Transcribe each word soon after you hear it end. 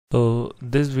So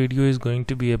this video is going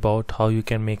to be about how you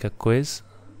can make a quiz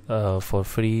for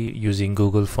free using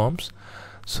Google Forms.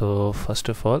 So first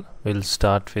of all, we'll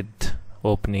start with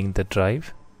opening the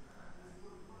drive.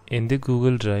 In the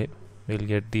Google Drive, we'll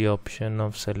get the option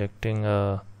of selecting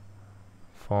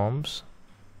forms.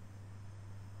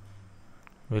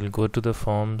 We'll go to the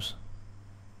forms,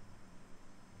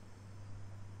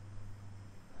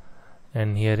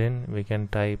 and herein we can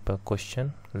type a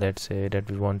question. Let's say that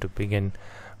we want to begin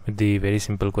with the very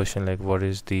simple question like what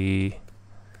is the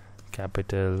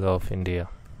capital of India.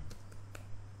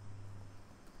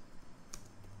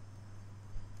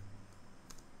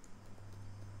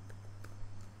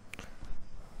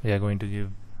 We are going to give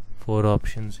 4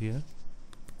 options here,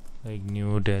 like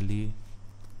New Delhi,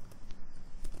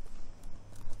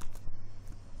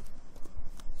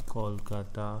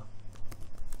 Kolkata,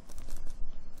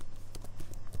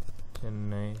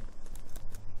 Chennai,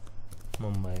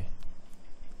 Mumbai.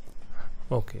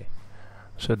 Okay,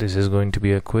 so this is going to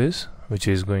be a quiz which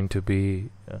is going to be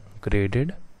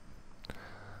graded.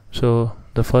 So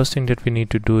the first thing that we need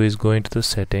to do is go into the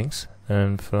settings,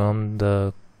 and from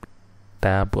the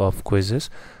tab of quizzes,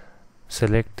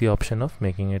 select the option of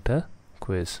making it a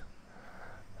quiz.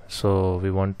 So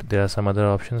there are some other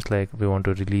options, like we want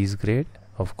to release grade,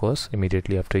 of course,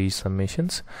 immediately after each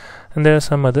submissions, and there are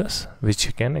some others which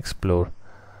you can explore.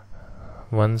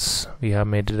 Once we have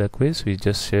made it a quiz, we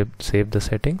just save the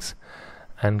settings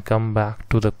and come back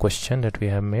to the question that we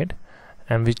have made,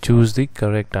 and we choose the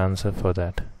correct answer for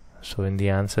that. So in the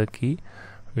answer key,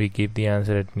 we give the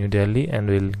answer at New Delhi, and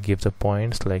we'll give the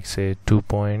points, like say 2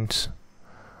 points.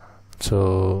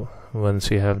 So once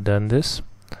we have done this,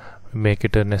 we make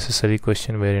it a necessary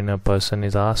question wherein a person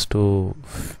is asked to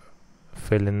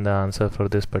fill in the answer for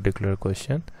this particular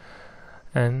question,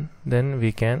 and then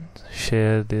we can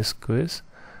share this quiz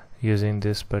using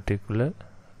this particular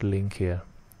link here.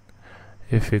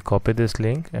 If we copy this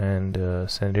link and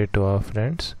send it to our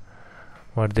friends,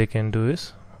 what they can do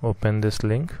is open this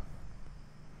link.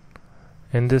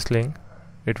 In this link,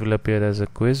 it will appear as a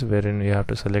quiz wherein you have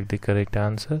to select the correct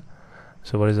answer.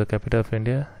 So what is the capital of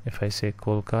India? If I say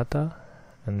Kolkata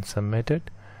and submit it,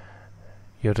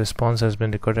 your response has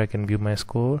been recorded. I can view my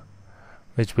score,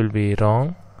 which will be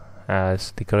wrong,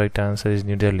 as the correct answer is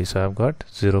New Delhi, so I've got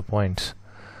 0 points.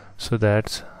 So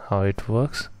that's how it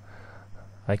works.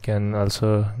 I can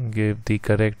also give the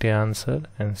correct answer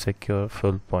and secure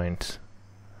full points.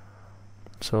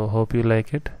 So hope you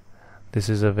like it. This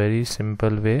is a very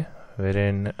simple way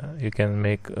wherein you can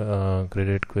make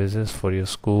graded quizzes for your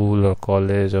school or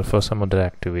college or for some other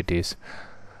activities.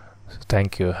 So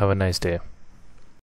thank you. Have a nice day.